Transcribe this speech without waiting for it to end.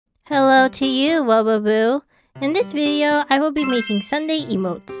Hello to you, Wobaboo. In this video, I will be making Sunday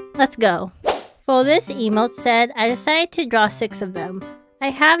emotes. Let's go. For this emote set, I decided to draw 6 of them.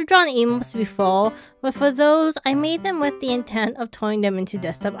 I have drawn emotes before, but for those, I made them with the intent of turning them into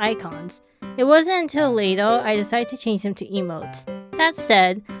desktop icons. It wasn't until later I decided to change them to emotes. That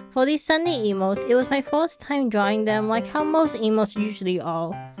said, for these Sunday emotes, it was my first time drawing them like how most emotes usually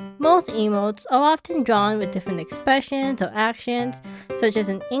are. Most emotes are often drawn with different expressions or actions, such as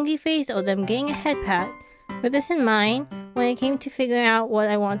an angry face or them getting a head pat. With this in mind, when it came to figuring out what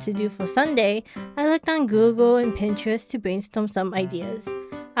I want to do for Sunday, I looked on Google and Pinterest to brainstorm some ideas.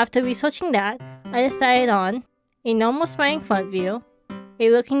 After researching that, I decided on a normal smiling front view,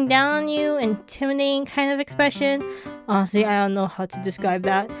 a looking down on you, intimidating kind of expression, honestly I don't know how to describe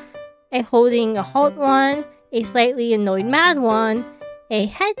that, a holding a heart one, a slightly annoyed mad one, a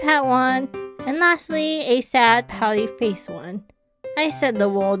head pat one, and lastly, a sad pouty face one. I said the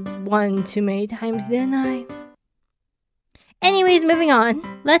word one too many times, didn't I? Anyways, moving on.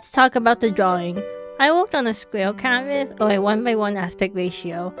 Let's talk about the drawing. I worked on a square canvas or a 1:1 aspect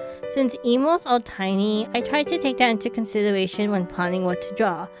ratio. Since emotes are tiny, I tried to take that into consideration when planning what to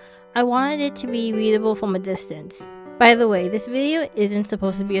draw. I wanted it to be readable from a distance. By the way, this video isn't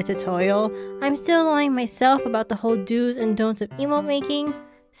supposed to be a tutorial. I'm still learning myself about the whole do's and don'ts of emote making.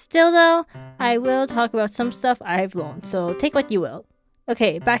 Still though, I will talk about some stuff I've learned, so take what you will.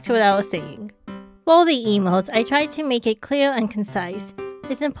 Okay, back to what I was saying. For the emotes, I tried to make it clear and concise.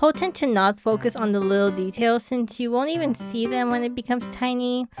 It's important to not focus on the little details since you won't even see them when it becomes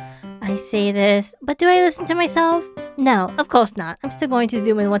tiny. I say this, but do I listen to myself? No, of course not. I'm still going to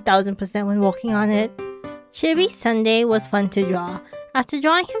zoom in 1000% when working on it. Chibi Sunday was fun to draw. After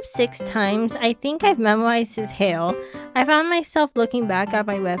drawing him 6 times, I think I've memorized his hair. I found myself looking back at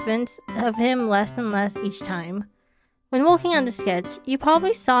my reference of him less and less each time. When working on the sketch, you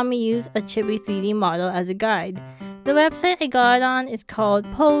probably saw me use a Chibi 3D model as a guide. The website I got it on is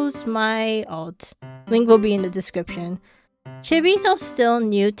called Pose My Art. Link will be in the description. Chibis are still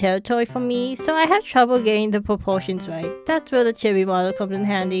new territory for me, so I have trouble getting the proportions right. That's where the Chibi model comes in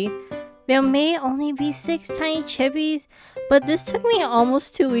handy. There may only be 6 tiny chibis, but this took me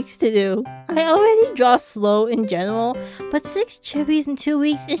almost 2 weeks to do. I already draw slow in general, but 6 chibis in 2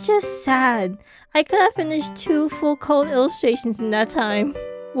 weeks is just sad. I could have finished 2 full color illustrations in that time.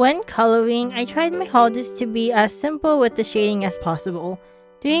 When coloring, I tried my hardest to be as simple with the shading as possible.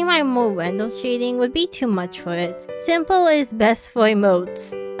 Doing my more random shading would be too much for it. Simple is best for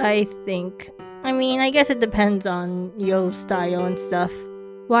emotes, I think. I mean, I guess it depends on your style and stuff.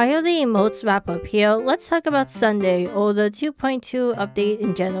 While the emotes wrap up here, let's talk about Sunday or the 2.2 update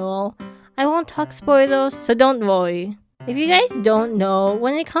in general. I won't talk spoilers, so don't worry. If you guys don't know,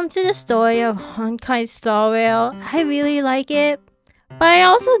 when it comes to the story of Honkai Star Rail, I really like it. But I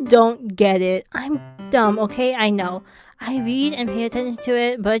also don't get it. I'm dumb, okay? I know. I read and pay attention to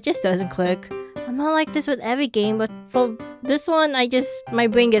it, but it just doesn't click. I'm not like this with every game, but for this one, my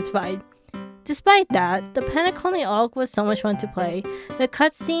brain gets fried. Despite that, the Pentaconi arc was so much fun to play. The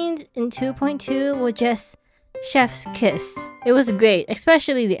cutscenes in 2.2 were just chef's kiss. It was great,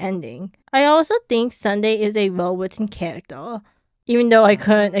 especially the ending. I also think Sunday is a well-written character. Even though I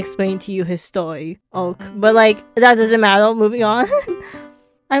couldn't explain to you his story arc. But that doesn't matter, moving on.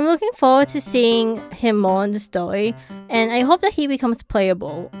 I'm looking forward to seeing him more in the story, and I hope that he becomes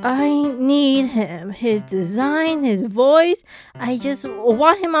playable. I need him. His design, his voice, I just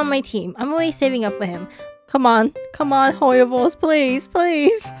want him on my team. I'm always saving up for him. Come on, Horribles, please,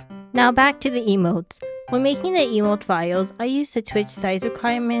 please. Now back to the emotes. When making the emote files, I used the Twitch size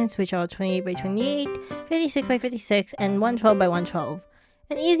requirements, which are 28x28, 56x56, and 112x112.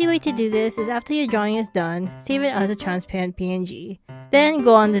 An easy way to do this is after your drawing is done, save it as a transparent PNG. Then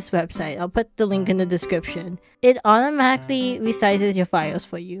go on this website. I'll put the link in the description. It automatically resizes your files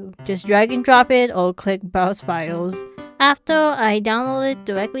for you. Just drag and drop it or click Browse Files. After, I download it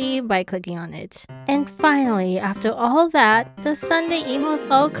directly by clicking on it. And finally, after all that, the Sunday emotes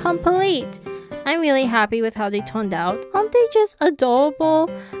are complete! I'm really happy with how they turned out. Aren't they just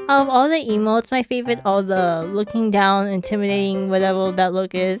adorable? Out of all the emotes, my favorite are the looking down, intimidating, whatever that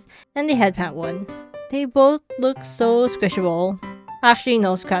look is, and the head pat one. They both look so squishable. Actually,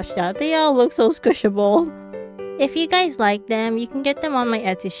 no, scratch that. They all look so squishable. If you guys like them, you can get them on my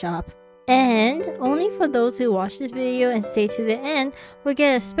Etsy shop. And only for those who watch this video and stay to the end will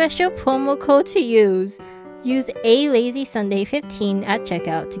get a special promo code to use. Use ALazySunday15 at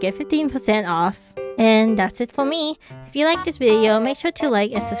checkout to get 15% off. And that's it for me. If you like this video, make sure to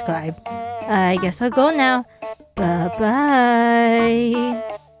like and subscribe. I guess I'll go now. Bye bye.